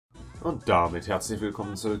Und damit herzlich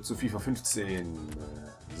willkommen zurück zu FIFA 15.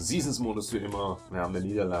 Seasons-Modus wie immer. Wir haben eine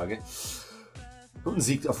Niederlage. Und einen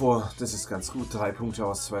Sieg davor. Das ist ganz gut. 3 Punkte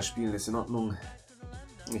aus 2 Spielen ist in Ordnung.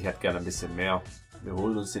 Ich hätte gerne ein bisschen mehr. Wir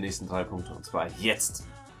holen uns die nächsten 3 Punkte. Und zwar jetzt.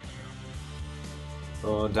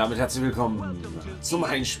 Und damit herzlich willkommen zum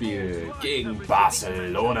Heimspiel gegen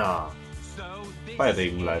Barcelona. Bei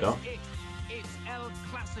Regen leider.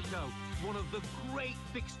 One of the great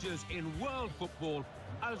fixtures in world football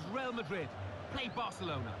as Real Madrid play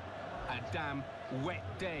Barcelona. A damn wet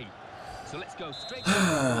day. So let's go straight to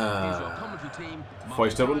our commentary team.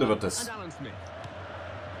 Feuchte Runde wird es. Welcome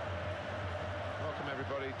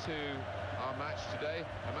everybody to our match today.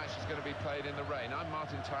 Our match is going to be played in the rain. I'm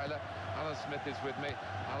Martin Tyler. Alan Smith is with me.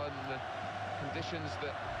 Alan, conditions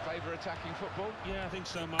that favour attacking football? Yeah, I think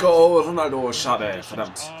so. Go Ronaldo, schade,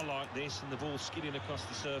 verdammt. Are like this and the ball skidding across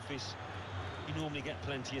the surface. You normally get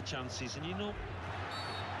plenty of chances, and you know.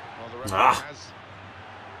 Well, the referee has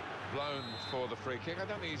blown for the free kick. I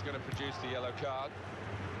don't think he's going to produce the yellow card.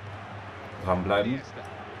 Dranbleiben.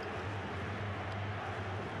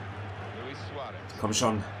 Luis Suarez. Komm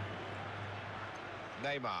schon.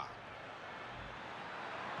 Neymar.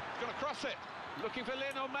 He's going to cross it. Looking for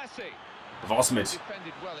Lionel Messi. Raus mit.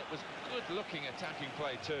 Defended well. It was good-looking attacking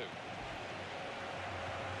play too.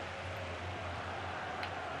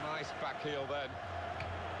 Nice back heel then.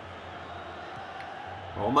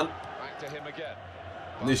 Oh Mann. Back to him again.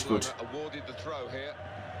 Nicht gut. Awarded the throw here.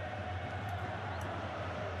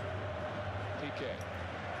 PK.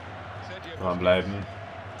 Dranbleiben.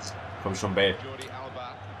 Komm schon, Bale. Jordi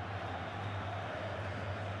Alba.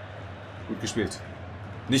 Gut gespielt.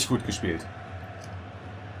 Nicht gut gespielt.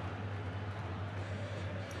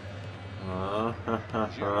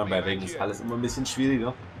 Bei Regen ist alles immer ein bisschen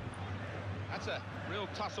schwieriger. That's a real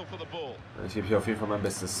tussle for the ball. Ich gebe hier auf jeden Fall mein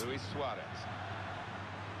Bestes. Luis Suarez.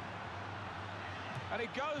 And it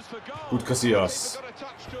goes for goal. Gut Casillas. Got a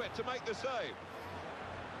touch to it to make the save.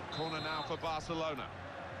 Corner now for Barcelona.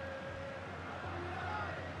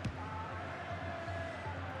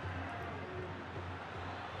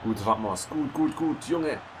 Gut, Ramos. Gut,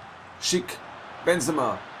 Junge. Schick.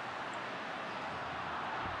 Benzema.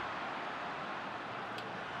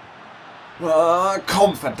 Ah,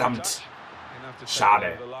 komm, verdammt.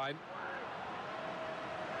 Schade.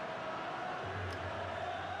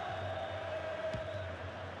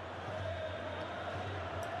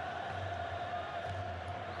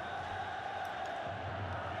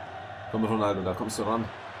 Komm, Ronaldo, da kommst du ran.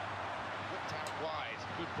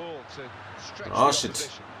 Oh, shit.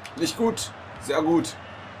 Nicht gut. Sehr gut.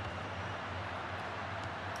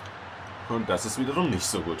 Und das ist wiederum nicht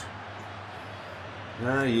so gut.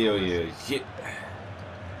 Na, je.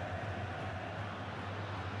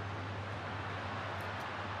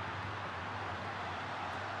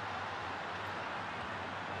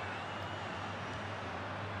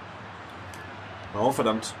 Oh,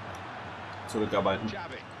 verdammt. Zurückarbeiten.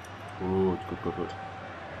 Gut.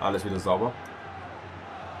 Alles wieder sauber.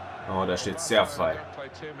 Oh, der steht sehr frei.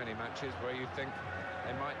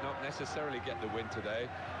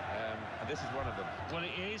 Well,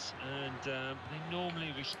 it is, and they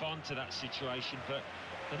normally respond to that situation, but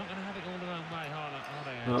they're not going to have it all their own way, are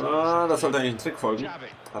they? Ah, das sollte eigentlich ein Trick folgen.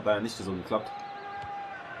 Hat leider nicht so geklappt.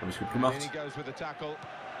 Habe ich gut gemacht.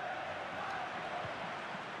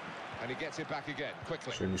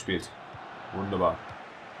 Schön gespielt. Wunderbar.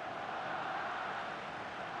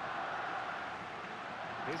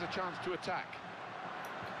 Here's a chance to attack.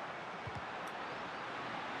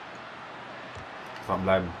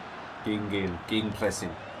 Dranbleiben. Gegengehen. Gegenpressing.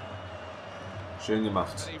 Schön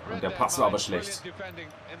gemacht. Und der Pass war aber schlecht.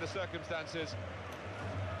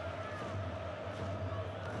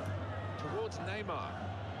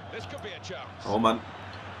 Oh Mann.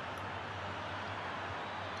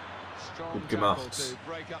 Gut gemacht.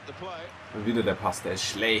 Und wieder der Pass, der ist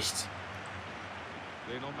schlecht.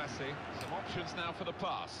 Lionel Messi, some options now for the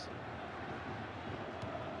pass.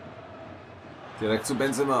 Direkt zu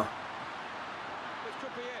Benzema.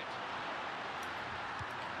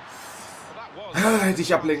 Hätte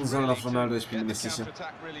ich ablegen sollen auf Ronaldo, ich bin mir nicht sicher.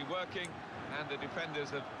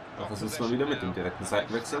 Doch, was ist mal wieder mit dem direkten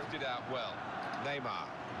Seitenwechsel?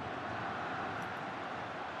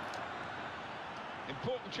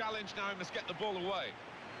 Important challenge now, he must get the ball away.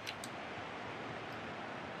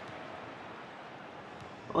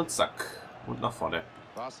 Und zack. Und nach vorne.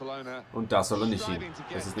 Und da soll er nicht hin.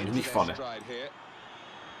 Das ist nämlich nicht vorne.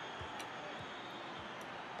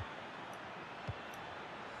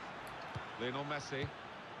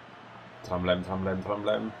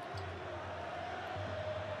 Dranbleiben.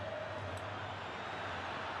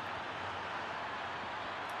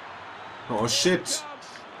 Oh shit.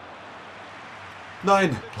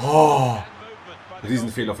 Nein. Oh.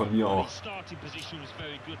 Riesenfehler von mir auch.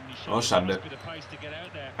 Oh, Schande.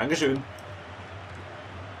 Dankeschön.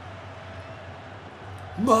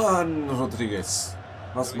 Mann, Rodriguez.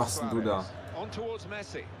 Was machst denn du da?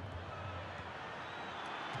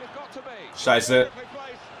 Scheiße.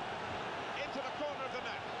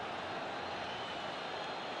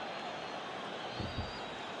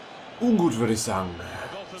 Ungut, würde ich sagen.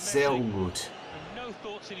 Sehr ungut.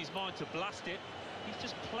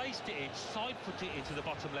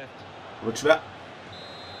 Wird schwer.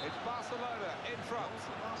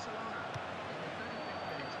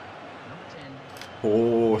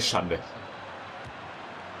 Oh, Schande.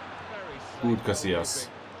 Gut, Casillas.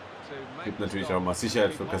 Gibt natürlich auch mal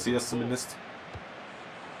Sicherheit für Casillas zumindest.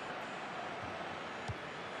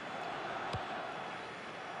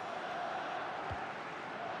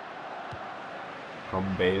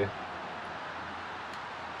 Komm, Bale.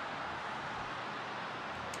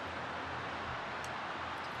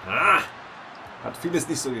 Ah! Hat vieles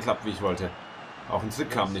nicht so geklappt, wie ich wollte. Auch ein Trick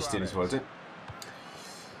kam nicht, den ich wollte.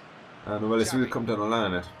 Nur weil es will, kommt er noch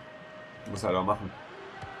lange nicht. Muss halt auch machen.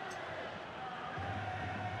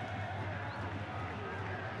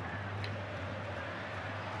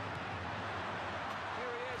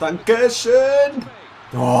 Dankeschön!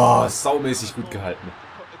 Oh, saumäßig gut gehalten.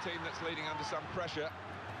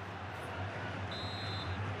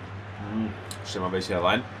 Stell mal welche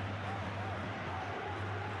herein.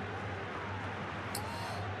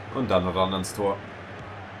 Und dann ran ans Tor.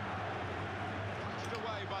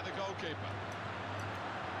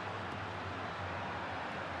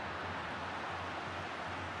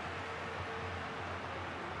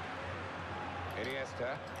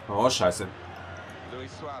 Oh, scheiße.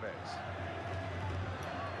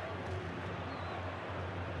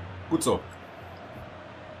 Gut so.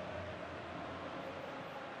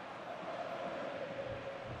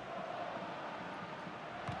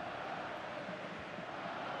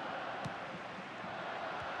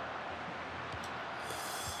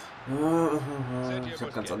 Ich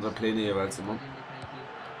habe ganz andere Pläne jeweils immer. Und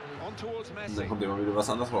dann kommt immer wieder was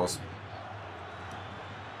anderes raus.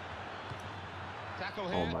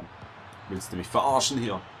 Oh Mann. Willst du mich verarschen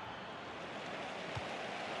hier?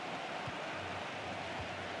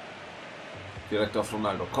 Direkt auf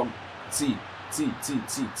Ronaldo. Komm. Zieh. Zieh, zieh,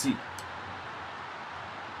 zieh, zieh.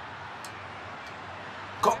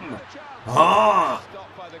 Komm. Ah.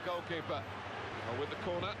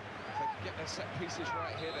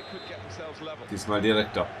 Diesmal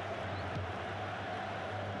direkter.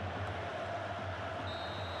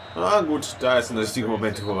 Ah gut, da ist ein richtiger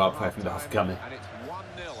Moment, wo man abpfeifen darf. Gerne.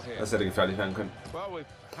 Das hätte gefährlich werden können.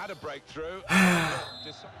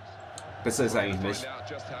 Besser ist eigentlich nicht.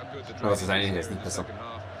 Aber was ist eigentlich jetzt nicht besser?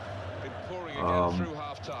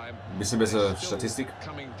 Ein bisschen bessere Statistik.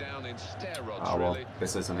 Aber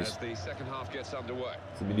besser ist er nicht.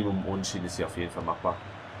 Das Minimum Unentschieden ist hier auf jeden Fall machbar.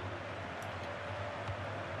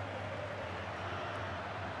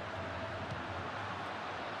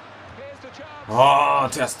 Oh,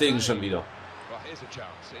 Ter Stegen schon wieder.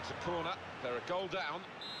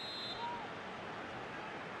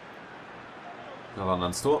 Na dann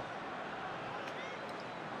ans Tor.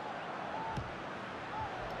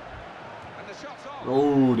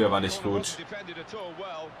 Oh, der war nicht gut.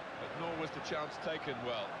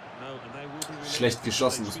 Schlecht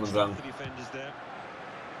geschossen, muss man sagen.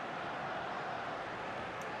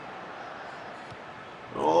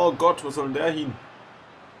 Oh Gott, wo soll denn der hin?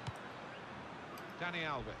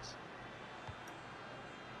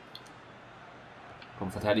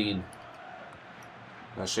 Komm, verteidige ihn.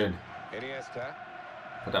 Na schön.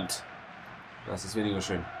 Verdammt. Das ist weniger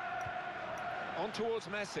schön.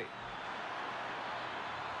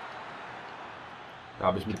 Da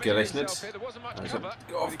habe ich mit gerechnet. Ich habe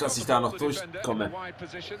gehofft, dass ich da noch durchkomme.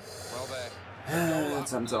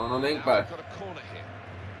 Jetzt haben sie auch noch einen Eckball.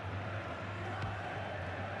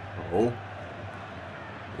 Oh.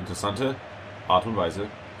 Interessante Art und Weise,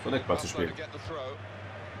 so einen Eckball zu spielen.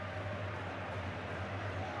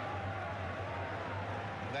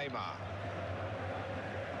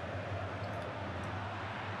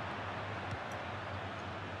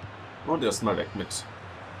 Und erstmal weg mit.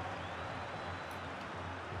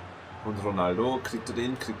 Und Ronaldo, kriegt er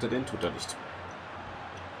den, tut er nicht.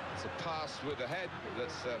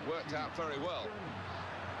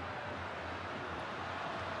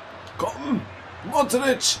 Komm!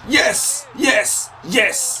 Modric! Yes! Yes!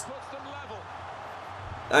 Yes!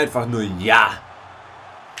 Einfach nur ja!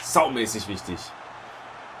 Saumäßig wichtig.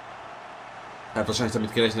 Er hat wahrscheinlich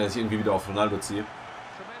damit gerechnet, dass ich irgendwie wieder auf Ronaldo ziehe.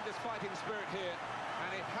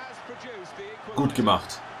 Gut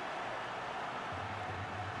gemacht.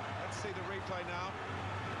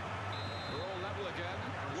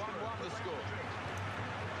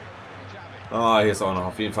 Ah, hier ist auch noch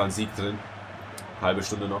auf jeden Fall ein Sieg drin. Halbe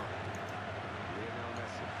Stunde noch.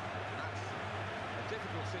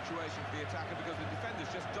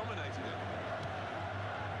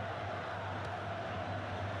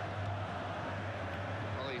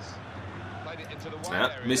 Ja,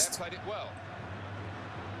 Mist.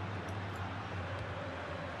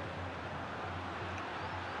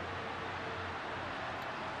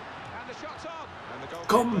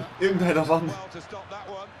 Komm, irgendeiner ran.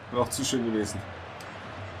 Wäre auch zu schön gewesen.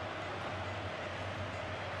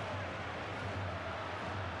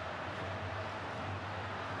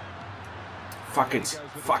 Fuck it.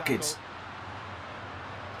 Fuck it.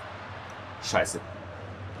 Scheiße.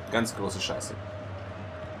 Ganz große Scheiße.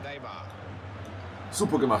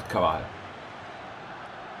 Super gemacht, Kaval.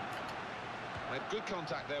 Good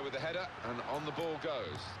contact there with the header and on the ball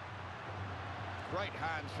goes. Great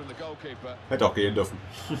hands from the goalkeeper. Hätte auch gehen dürfen.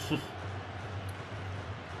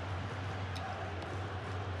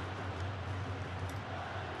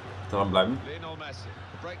 Dranbleiben. Lionel Messi.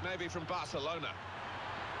 The break maybe from Barcelona.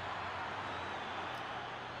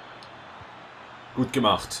 Gut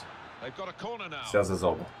gemacht. They've got a corner now. Sehr, sehr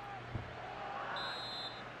sauber.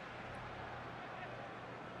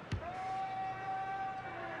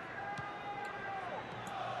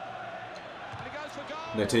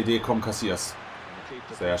 Nette Idee, komm, kassier's.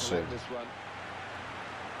 Sehr schön.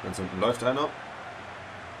 Ganz unten läuft einer.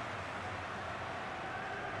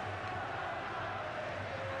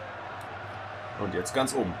 Und jetzt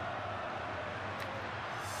ganz oben.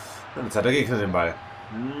 Und jetzt hat der Gegner den Ball.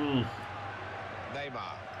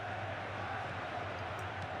 Neymar.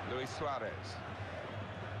 Luis Suarez.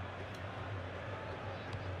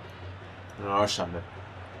 Oh, Schande.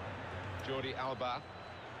 Jordi Alba.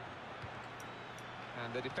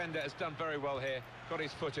 And the defender has done very well here. Got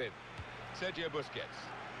his foot in. Sergio Busquets.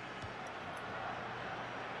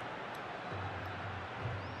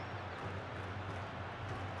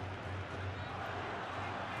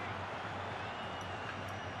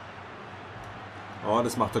 Oh,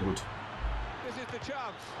 das macht er gut. This is the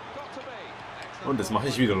chance. Got to be. Und das mache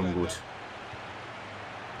ich wiederum gut.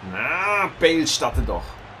 Na, Bale startet doch.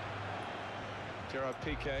 Gerard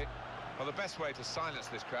Piqué. Well, the best way to silence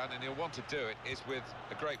this crowd, and he'll want to do it, is with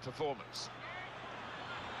a great performance.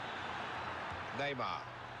 Neymar.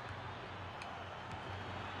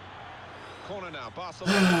 Corner now,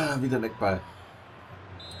 Barcelona. Wieder ein Eckball.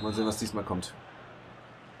 Mal sehen, was diesmal kommt.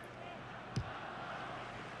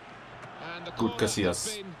 Gut,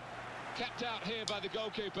 kassier's.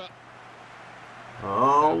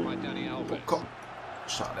 Oh, komm.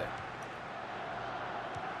 Schade.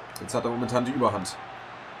 Jetzt hat er momentan die Überhand.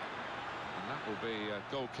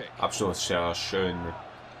 Abstoß, ja, schön.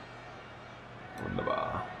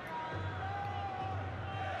 Wunderbar.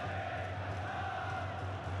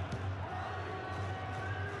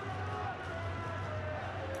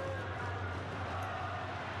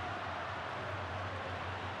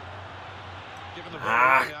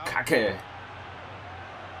 Ach, Kacke.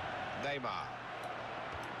 Neymar.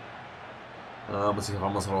 Ah, muss ich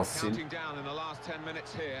Ramos rausziehen. Counting down in the last 10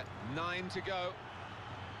 minutes here. 9 to go.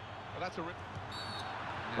 Well, that's a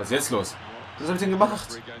Was ist jetzt los? Was hab ich denn gemacht?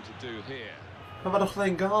 Da war doch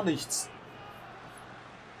rein gar nichts.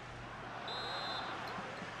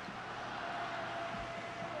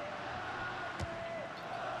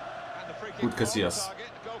 Gut, kassier's.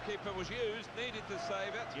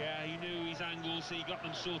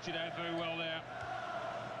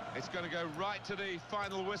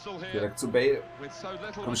 Direkt zu Bale.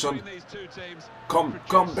 Komm schon. Komm,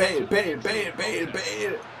 komm, Bale, Bale, Bale, Bale,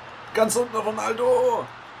 Bale. Ganz unten Ronaldo.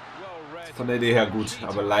 Von der Idee her gut,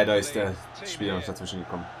 aber leider ist der Spieler noch dazwischen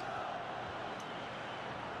gekommen.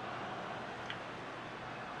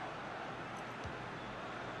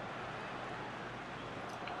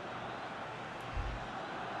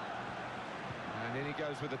 And in he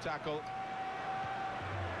goes with the tackle.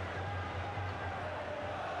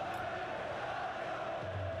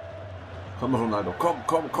 Komm, Ronaldo, komm,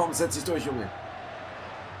 komm, komm, setz dich durch, Junge.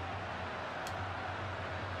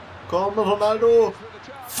 Komm, Ronaldo.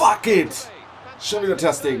 Fuck it. Schon wieder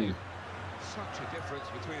Testing.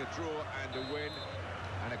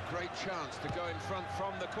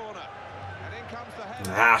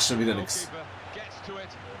 Ah, schon wieder nix.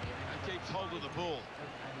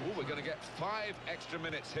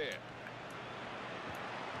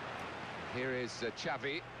 Here is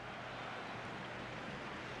Xavi.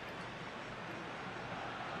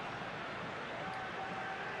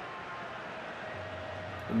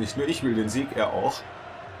 Und nicht nur ich will den Sieg, er auch.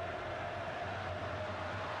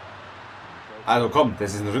 Also komm,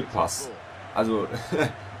 das ist ein Rückpass. Also,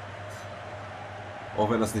 auch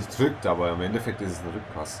wenn das nicht drückt, aber im Endeffekt ist es ein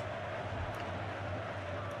Rückpass.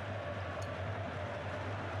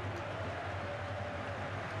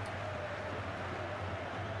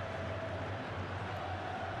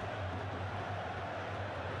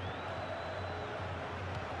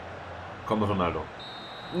 Komm, Ronaldo.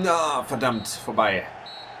 Na, verdammt, vorbei.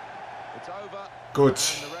 Gut.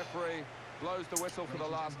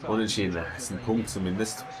 Unentschieden. Ist ein Punkt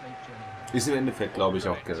zumindest. Ist im Endeffekt, glaube ich,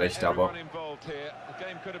 auch gerecht, aber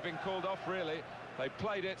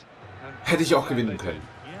hätte ich auch gewinnen können.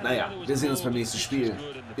 Naja, wir sehen uns beim nächsten Spiel.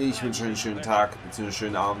 Ich wünsche euch einen schönen Tag, bzw. einen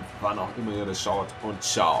schönen Abend, wann auch immer ihr das schaut, und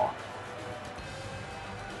ciao.